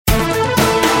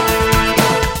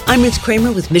I'm Ruth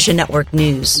Kramer with Mission Network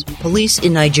News. Police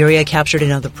in Nigeria captured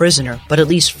another prisoner, but at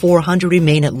least 400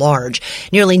 remain at large.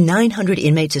 Nearly 900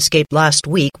 inmates escaped last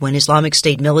week when Islamic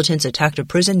State militants attacked a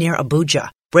prison near Abuja.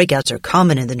 Breakouts are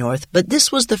common in the north, but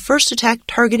this was the first attack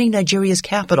targeting Nigeria's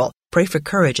capital. Pray for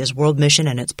courage as World Mission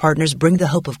and its partners bring the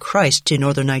hope of Christ to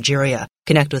northern Nigeria.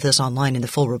 Connect with us online in the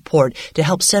full report to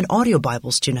help send audio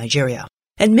Bibles to Nigeria.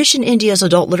 And Mission India's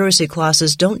adult literacy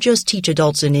classes don't just teach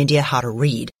adults in India how to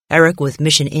read. Eric with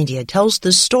Mission India tells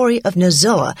the story of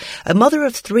Nazila, a mother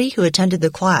of 3 who attended the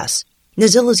class.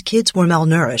 Nazila's kids were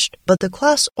malnourished, but the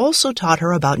class also taught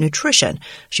her about nutrition.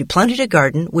 She planted a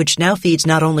garden which now feeds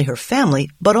not only her family,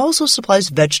 but also supplies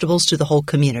vegetables to the whole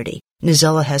community.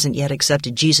 Nazila hasn't yet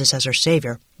accepted Jesus as her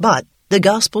savior, but the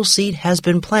gospel seed has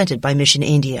been planted by Mission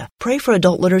India. Pray for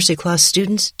adult literacy class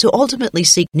students to ultimately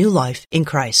seek new life in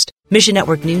Christ. Mission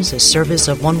Network News, a service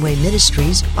of One Way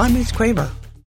Ministries. I'm Ruth Kramer.